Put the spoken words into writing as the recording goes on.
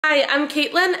Hi, I'm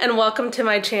Caitlin and welcome to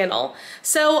my channel.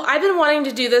 So I've been wanting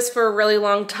to do this for a really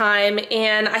long time,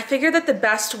 and I figured that the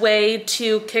best way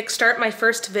to kickstart my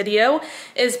first video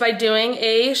is by doing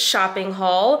a shopping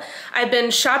haul. I've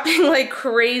been shopping like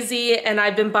crazy, and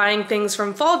I've been buying things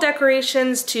from fall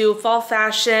decorations to fall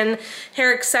fashion,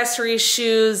 hair accessories,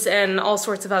 shoes, and all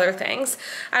sorts of other things.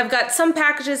 I've got some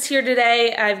packages here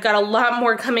today. I've got a lot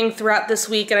more coming throughout this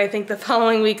week and I think the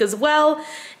following week as well.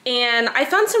 And I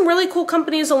found some really cool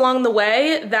companies along the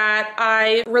way that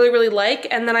I really like,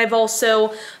 and then I've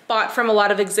also bought from a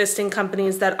lot of existing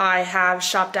companies that I have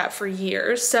shopped at for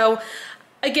years. So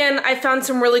again, I found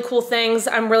some really cool things.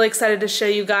 I'm really excited to show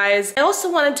you guys. I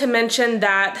also wanted to mention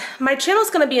that my channel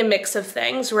is going to be a mix of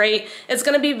things, right? It's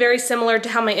going to be very similar to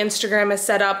how my Instagram is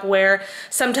set up, where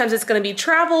sometimes it's going to be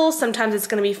travel, sometimes it's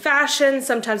going to be fashion,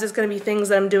 sometimes it's going to be things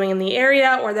that I'm doing in the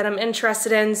area or that I'm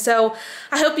interested in. So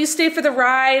I hope you stay for the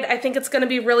ride. I think it's going to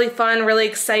be really fun, really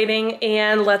exciting,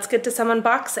 and let's get to some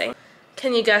unboxing.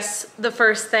 Can you guess the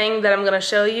first thing that I'm going to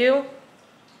show you?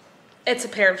 It's a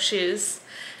pair of shoes.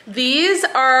 These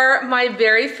are my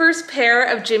very first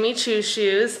pair of Jimmy Choo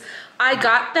shoes. I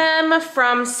got them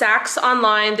from Saks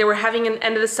online. They were having an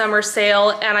end of the summer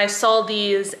sale and I saw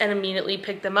these and immediately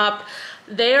picked them up.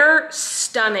 They're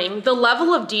stunning. The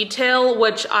level of detail,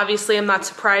 which obviously I'm not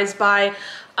surprised by,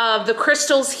 the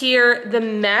crystals here, the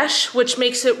mesh, which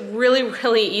makes it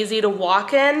really easy to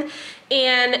walk in,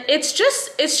 and it's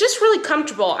just really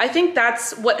comfortable. I think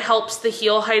that's what helps the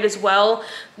heel height as well.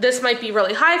 This might be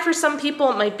really high for some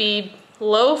people, it might be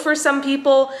low for some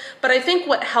people, but I think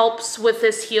what helps with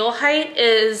this heel height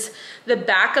is the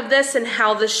back of this and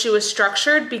how the shoe is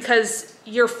structured, because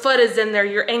your foot is in there,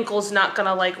 your ankle's not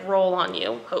gonna like roll on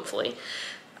you, hopefully.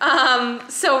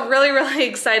 So really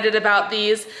excited about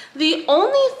these. The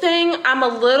only thing I'm a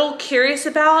little curious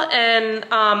about, and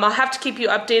I'll have to keep you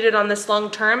updated on this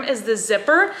long term, is the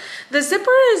zipper. The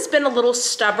zipper has been a little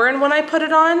stubborn when I put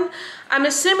it on. I'm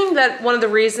assuming that one of the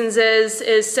reasons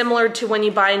is similar to when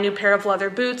you buy a new pair of leather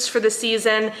boots for the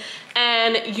season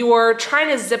and you're trying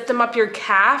to zip them up your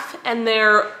calf and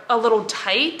they're a little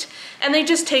tight, and they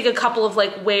just take a couple of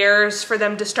like wears for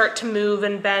them to start to move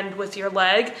and bend with your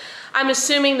leg. I'm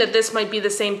assuming that this might be the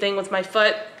same thing with my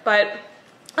foot, but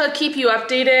I'll keep you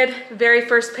updated. Very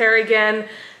first pair again.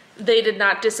 They did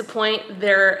not disappoint.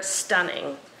 They're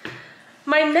stunning.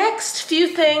 My next few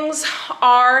things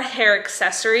are hair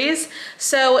accessories.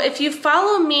 So if you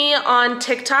follow me on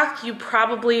TikTok, you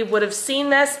probably would have seen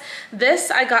this.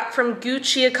 This I got from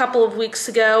Gucci a couple of weeks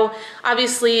ago.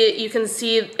 Obviously you can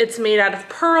see it's made out of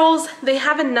pearls. They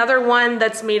have another one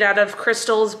that's made out of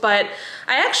crystals, but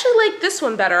I actually like this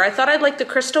one better. I thought I'd like the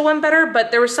crystal one better,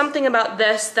 but there was something about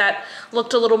this that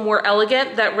looked a little more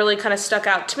elegant that really kind of stuck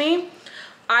out to me.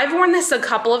 I've worn this a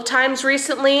couple of times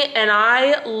recently and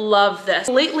I love this.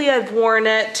 Lately I've worn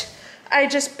it, I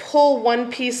just pull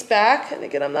one piece back, and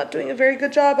again I'm not doing a very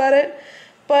good job at it,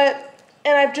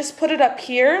 and I've just put it up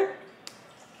here.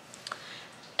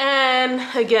 And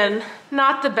again,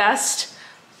 not the best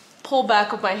pull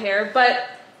back of my hair, but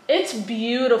it's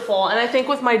beautiful, and I think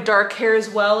with my dark hair as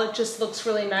well, it just looks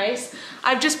really nice.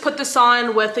 I've just put this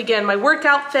on with, again, my work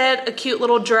outfit, a cute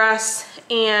little dress,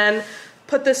 and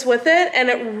put this with it, and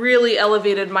it really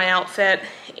elevated my outfit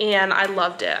and I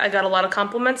loved it. I got a lot of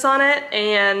compliments on it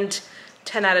and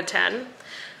 10 out of 10.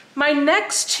 My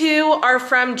next two are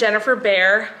from Jennifer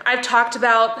Behr. I've talked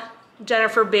about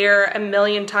Jennifer Behr a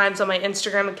million times on my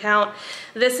Instagram account.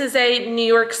 This is a New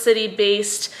York City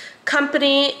based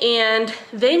company and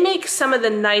they make some of the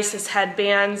nicest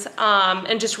headbands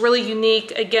and just really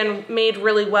unique, again made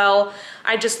really well.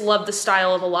 I just love the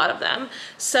style of a lot of them.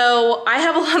 So I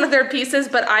have a lot of their pieces,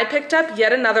 but I picked up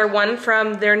yet another one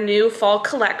from their new fall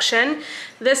collection.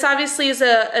 This obviously is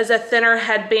a thinner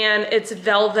headband. It's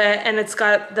velvet and it's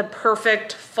got the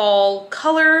perfect fall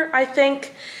color, I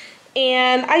think.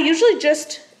 And I usually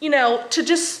just, to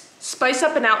just spice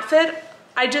up an outfit,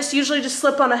 I just usually just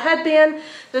slip on a headband.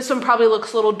 This one probably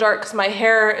looks a little dark because my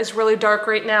hair is really dark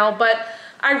right now, but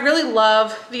I really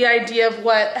love the idea of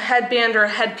what a headband or a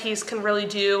headpiece can really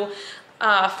do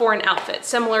for an outfit,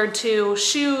 similar to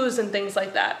shoes and things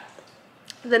like that.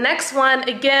 The next one,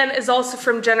 again, is also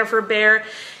from Jennifer Behr.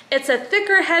 It's a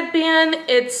thicker headband.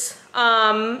 It's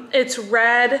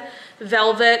red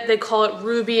velvet. They call it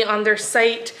ruby on their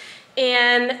site.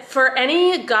 And for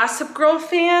any Gossip Girl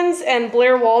fans and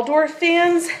Blair Waldorf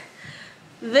fans,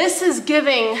 this is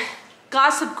giving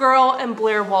Gossip Girl and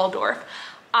Blair Waldorf.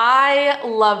 I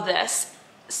love this.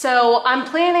 So I'm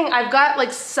planning, I've got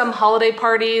like some holiday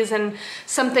parties and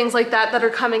some things like that that are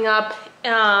coming up,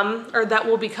 or that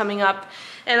will be coming up.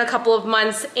 in a couple of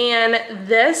months, and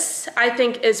this I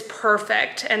think is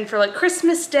perfect, and for like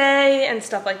Christmas Day and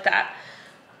stuff like that.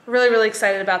 Really, really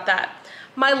excited about that.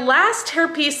 My last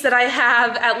hairpiece that I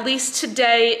have, at least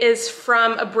today, is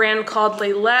from a brand called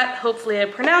Laylette. Hopefully I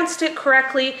pronounced it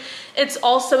correctly. It's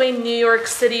also a New York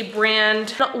City brand.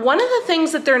 One of the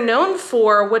things that they're known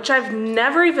for, which I've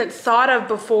never even thought of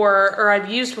before or I've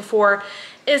used before,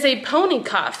 is a pony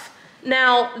cuff.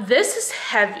 Now, this is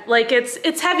heavy, like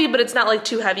it's heavy, but it's not like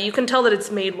too heavy. You can tell that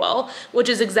it's made well, which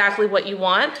is exactly what you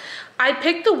want. I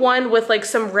picked the one with like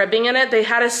some ribbing in it. They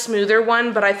had a smoother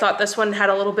one, but I thought this one had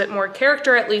a little bit more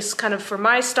character, at least kind of for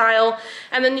my style.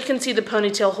 And then you can see the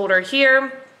ponytail holder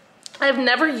here. I've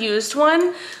never used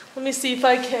one. Let me see if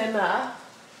I can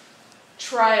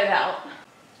try it out.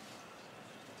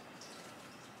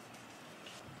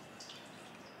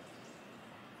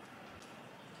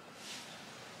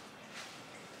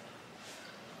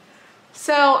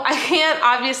 So I can't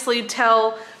obviously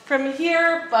tell from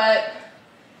here, but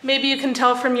maybe you can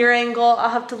tell from your angle. I'll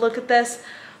have to look at this.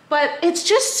 But it's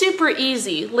just super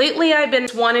easy. Lately I've been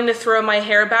wanting to throw my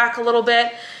hair back a little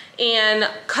bit and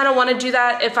kind of want to do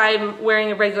that if I'm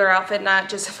wearing a regular outfit, not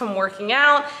just if I'm working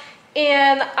out.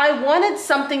 And I wanted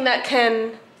something that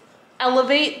can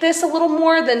elevate this a little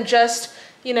more than just,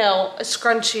 you know, a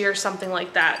scrunchie or something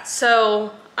like that.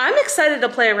 So I'm excited to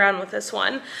play around with this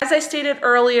one. As I stated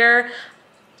earlier,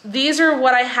 these are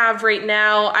what I have right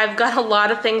now. I've got a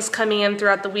lot of things coming in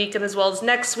throughout the week and as well as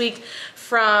next week,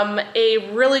 from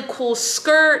a really cool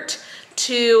skirt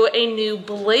to a new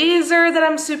blazer that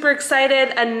I'm super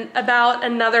excited about,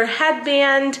 another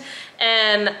headband,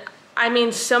 and I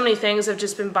mean, so many things I've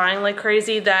just been buying like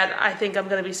crazy that I think I'm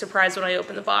gonna be surprised when I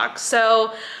open the box.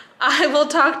 So I will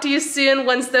talk to you soon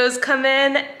once those come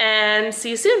in, and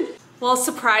see you soon. Well,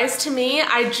 surprise to me,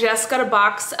 I just got a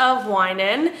box of wine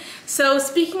in. So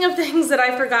speaking of things that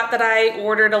I forgot that I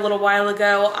ordered a little while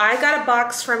ago, I got a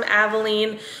box from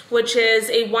Aveline, which is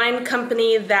a wine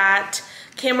company that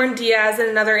Cameron Diaz and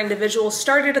another individual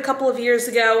started a couple of years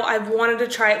ago. I've wanted to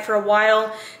try it for a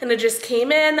while and it just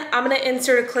came in. I'm gonna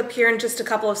insert a clip here in just a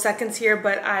couple of seconds here,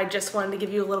 but I just wanted to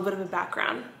give you a little bit of a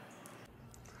background.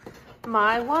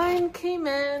 My wine came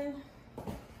in.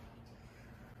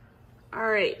 All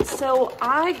right, so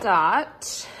I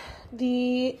got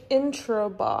the intro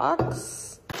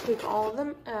box. Take all of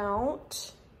them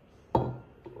out.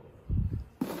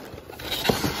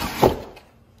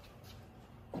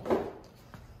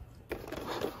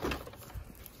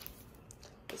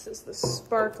 This is the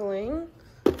sparkling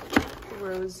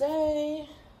rosé.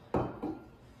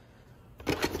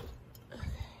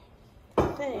 Okay, I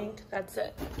think that's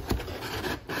it.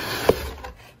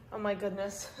 Oh my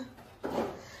goodness.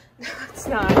 No, it's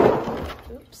not.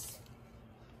 Oops.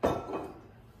 All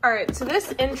right, so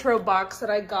this intro box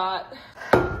that I got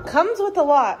comes with a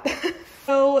lot.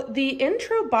 So the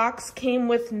intro box came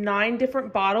with 9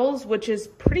 different bottles, which is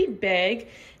pretty big.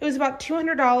 It was about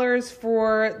 $200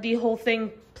 for the whole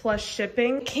thing plus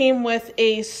shipping. It came with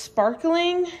a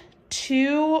sparkling,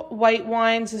 2 white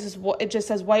wines. This is what it just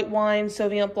says: white wine,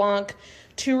 Sauvignon Blanc,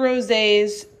 2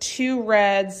 rosés, 2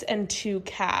 reds, and 2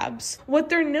 cabs. What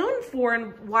they're known for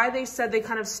and why they said they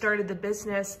kind of started the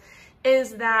business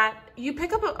is that you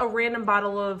pick up a random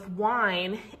bottle of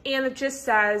wine and it just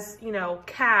says, you know,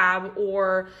 cab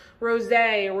or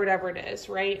rosé or whatever it is,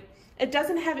 right? It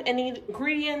doesn't have any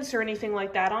ingredients or anything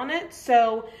like that on it.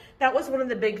 So that was one of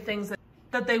the big things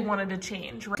that they wanted to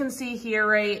change. You can see here,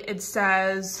 right, it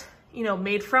says, you know,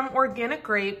 made from organic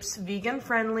grapes, vegan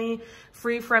friendly,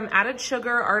 free from added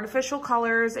sugar, artificial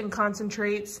colors, and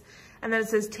concentrates. And then it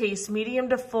says taste medium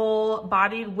to full,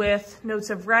 bodied with notes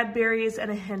of red berries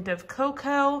and a hint of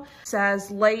cocoa. It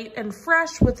says light and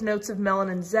fresh with notes of melon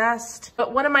and zest.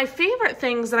 But one of my favorite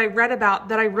things that I read about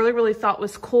that I really, really thought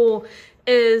was cool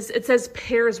is it says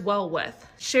pairs well with.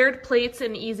 Shared plates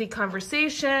and easy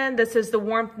conversation. This is the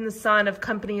warmth and the sun of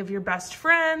company of your best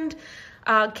friend.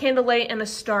 Candlelight and a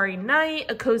starry night,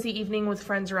 a cozy evening with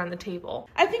friends around the table.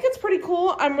 I think it's pretty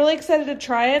cool. I'm really excited to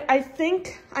try it. I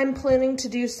think I'm planning to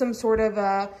do some sort of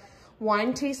a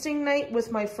wine tasting night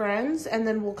with my friends, and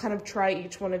then we'll kind of try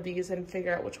each one of these and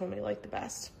figure out which one we like the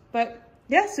best. But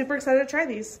yeah, super excited to try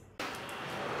these.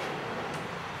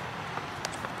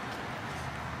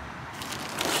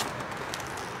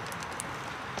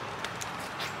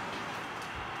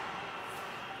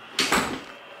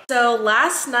 So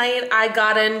last night I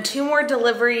got in 2 more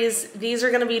deliveries. These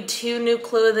are gonna be 2 new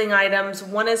clothing items.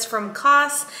 One is from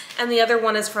COS and the other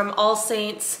one is from All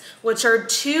Saints, which are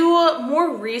 2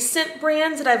 more recent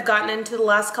brands that I've gotten into the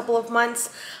last couple of months.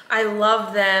 I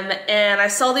love them, and I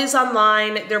saw these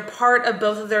online. They're part of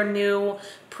both of their new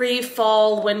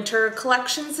pre-fall winter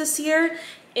collections this year,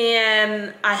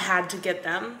 and I had to get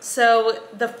them. So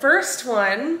the first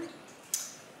one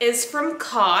is from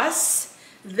COS.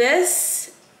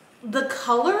 The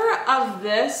color of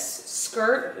this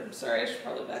skirt, I'm sorry, I should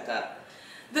probably back up.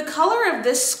 The color of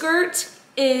this skirt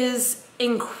is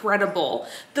incredible.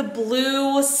 The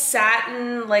blue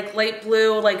satin, like light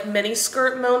blue, like mini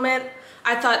skirt moment.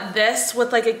 I thought this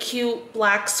with like a cute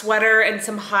black sweater and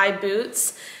some high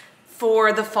boots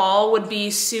for the fall would be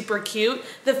super cute.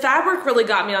 The fabric really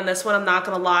got me on this one, I'm not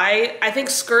gonna lie. I think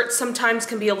skirts sometimes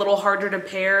can be a little harder to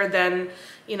pair than,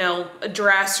 you know, a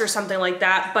dress or something like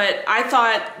that, but I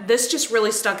thought this just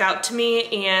really stuck out to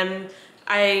me, and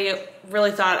I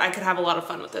really thought I could have a lot of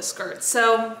fun with this skirt.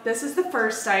 So this is the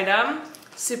first item.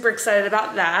 Super excited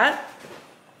about that.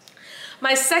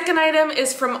 My second item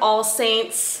is from All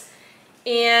Saints.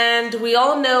 And we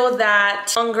all know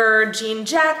that longer jean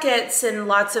jackets and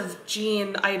lots of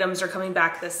jean items are coming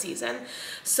back this season.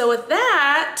 So with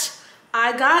that,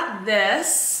 I got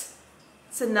this.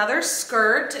 It's another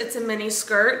skirt. It's a mini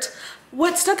skirt.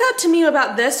 What stuck out to me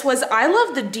about this was I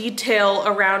love the detail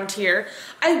around here.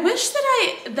 I wish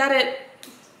that it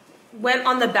went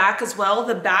on the back as well.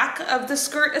 The back of the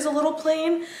skirt is a little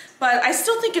plain, but I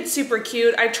still think it's super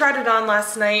cute. I tried it on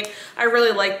last night. I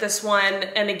really like this one.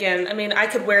 And again, I mean, I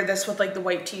could wear this with like the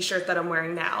white t-shirt that I'm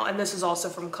wearing now. And this is also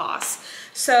from COS.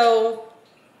 So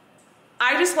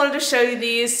I just wanted to show you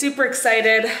these, super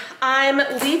excited. I'm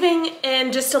leaving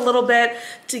in just a little bit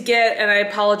to get, and I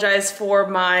apologize for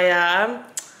my,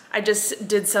 I just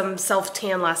did some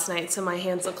self-tan last night, so my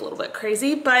hands look a little bit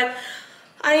crazy, but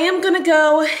I am gonna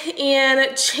go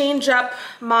and change up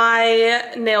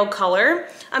my nail color.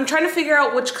 I'm trying to figure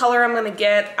out which color I'm gonna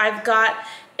get. I've got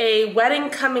a wedding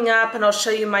coming up, and I'll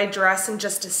show you my dress in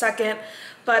just a second,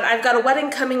 but I've got a wedding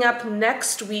coming up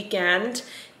next weekend,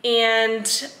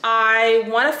 and I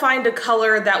wanna find a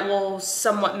color that will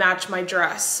somewhat match my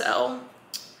dress, so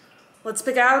let's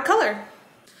pick out a color.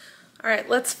 All right,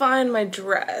 let's find my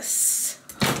dress.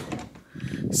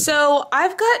 So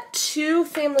I've got 2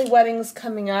 family weddings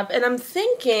coming up, and I'm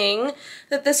thinking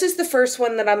that this is the first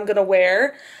one that I'm gonna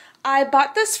wear. I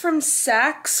bought this from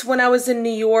Saks when I was in New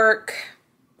York,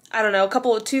 I don't know,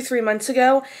 2-3 months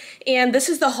ago, and this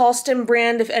is the Halston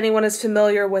brand if anyone is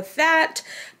familiar with that,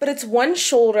 but it's one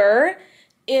shoulder.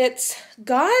 It's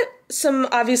got some,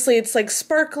 obviously it's like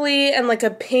sparkly and like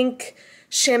a pink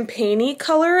champagne-y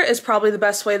color is probably the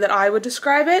best way that I would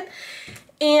describe it,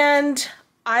 and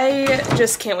I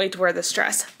just can't wait to wear this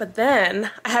dress. But then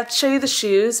I have to show you the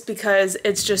shoes because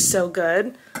it's just so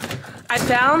good. I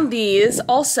found these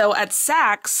also at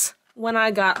Saks when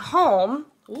I got home.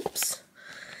 Oops.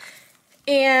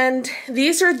 And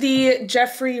these are the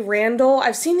Jeffrey Randall.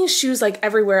 I've seen these shoes like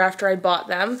everywhere after I bought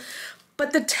them.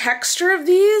 But the texture of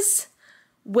these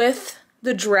with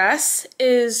the dress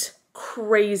is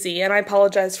crazy. And I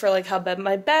apologize for like how bad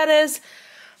my bed is.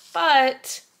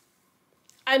 But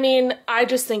I mean, I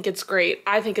just think it's great.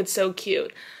 I think it's so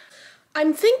cute.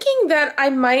 I'm thinking that I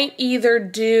might either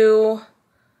do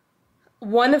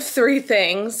one of 3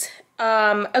 things.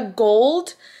 A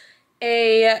gold,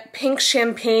 a pink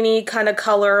champagne-y kind of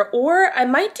color, or I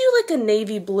might do like a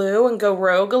navy blue and go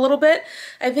rogue a little bit.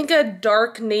 I think a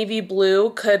dark navy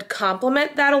blue could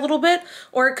complement that a little bit,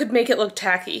 or it could make it look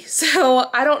tacky.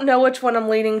 So I don't know which one I'm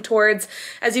leaning towards.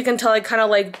 As you can tell, I kind of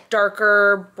like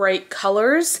darker, bright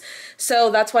colors.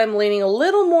 So that's why I'm leaning a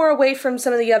little more away from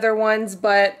some of the other ones,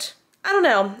 but I don't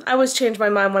know. I always change my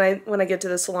mind when I get to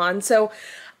the salon. So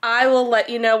I will let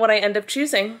you know what I end up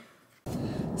choosing.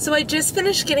 So I just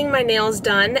finished getting my nails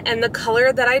done, and the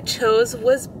color that I chose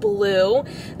was blue.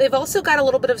 They've also got a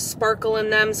little bit of sparkle in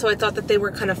them, so I thought that they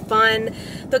were kind of fun.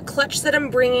 The clutch that I'm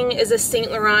bringing is a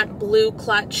Saint Laurent blue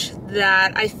clutch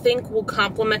that I think will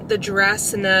complement the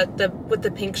dress and with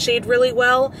the pink shade really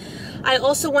well. I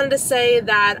also wanted to say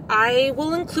that I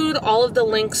will include all of the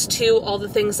links to all the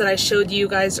things that I showed you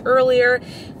guys earlier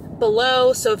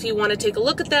below, so if you want to take a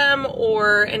look at them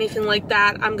or anything like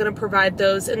that, I'm going to provide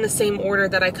those in the same order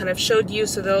that I kind of showed you,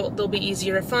 so they'll be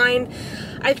easier to find.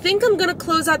 I think I'm going to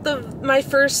close out my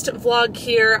first vlog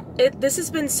here. This has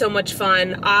been so much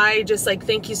fun. I just like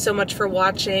thank you so much for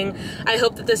watching. I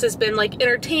hope that this has been like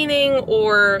entertaining,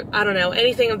 or I don't know,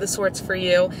 anything of the sorts for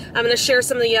you. I'm going to share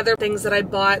some of the other things that I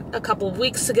bought a couple of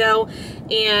weeks ago,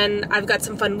 and I've got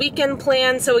some fun weekend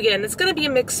plans. So again, it's going to be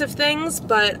a mix of things,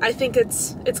 but I think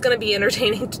it's going to be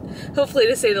entertaining, hopefully,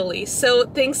 to say the least. So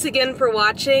thanks again for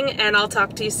watching, and I'll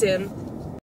talk to you soon.